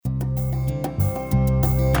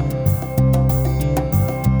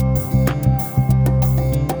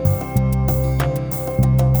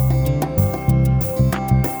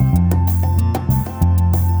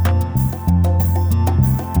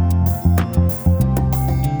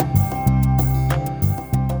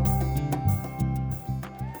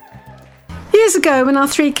Years ago, when our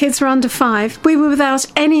 3 kids were under 5, we were without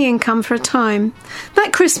any income for a time.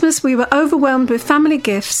 That Christmas, we were overwhelmed with family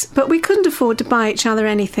gifts, but we couldn't afford to buy each other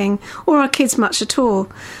anything, or our kids much at all.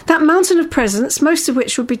 That mountain of presents, most of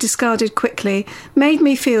which would be discarded quickly, made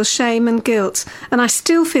me feel shame and guilt, and I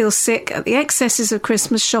still feel sick at the excesses of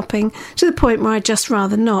Christmas shopping, to the point where I'd just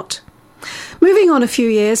rather not. Moving on a few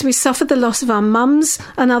years, we suffered the loss of our mums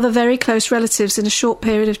and other very close relatives in a short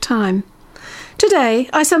period of time. Today,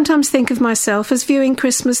 I sometimes think of myself as viewing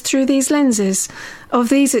Christmas through these lenses of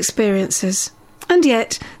these experiences. And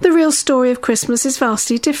yet, the real story of Christmas is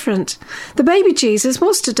vastly different. The baby Jesus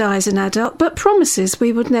was to die as an adult, but promises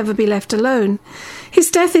we would never be left alone. His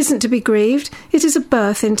death isn't to be grieved, it is a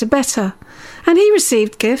birth into better. And he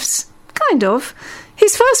received gifts, kind of.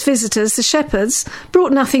 His first visitors, the shepherds,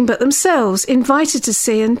 brought nothing but themselves, invited to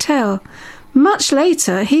see and tell. Much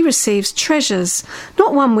later, he receives treasures,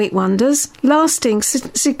 not one-week wonders, lasting,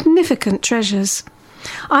 significant treasures.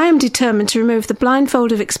 I am determined to remove the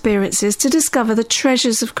blindfold of experiences to discover the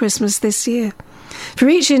treasures of Christmas this year. For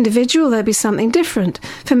each individual, there'll be something different.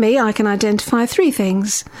 For me, I can identify 3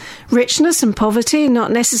 things. Richness and poverty,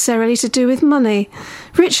 not necessarily to do with money.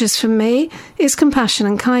 Riches for me is compassion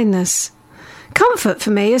and kindness. Comfort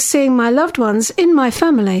for me is seeing my loved ones in my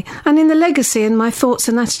family and in the legacy in my thoughts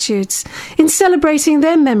and attitudes, in celebrating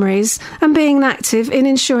their memories and being active in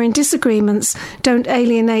ensuring disagreements don't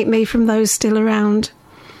alienate me from those still around.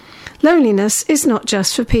 Loneliness is not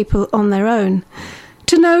just for people on their own.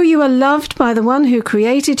 To know you are loved by the one who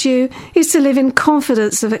created you is to live in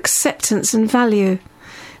confidence of acceptance and value.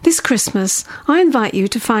 This Christmas, I invite you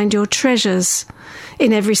to find your treasures.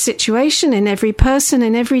 In every situation, in every person,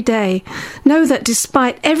 in every day, know that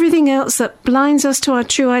despite everything else that blinds us to our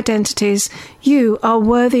true identities, you are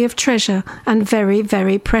worthy of treasure and very,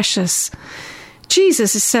 very precious.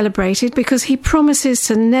 Jesus is celebrated because he promises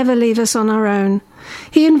to never leave us on our own.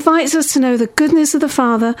 He invites us to know the goodness of the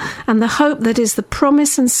Father and the hope that is the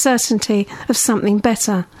promise and certainty of something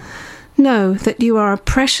better. Know that you are a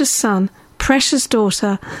precious son, precious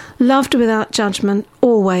daughter, loved without judgment,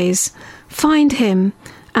 always. Find him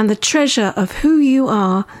and the treasure of who you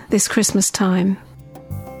are this Christmas time.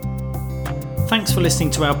 Thanks for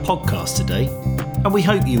listening to our podcast today, and we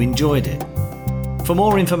hope you enjoyed it. For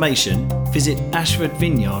more information, visit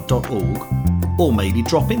ashfordvineyard.org, or maybe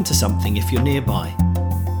drop into something if you're nearby.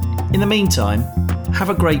 In the meantime, have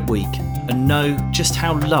a great week and know just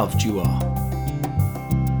how loved you are.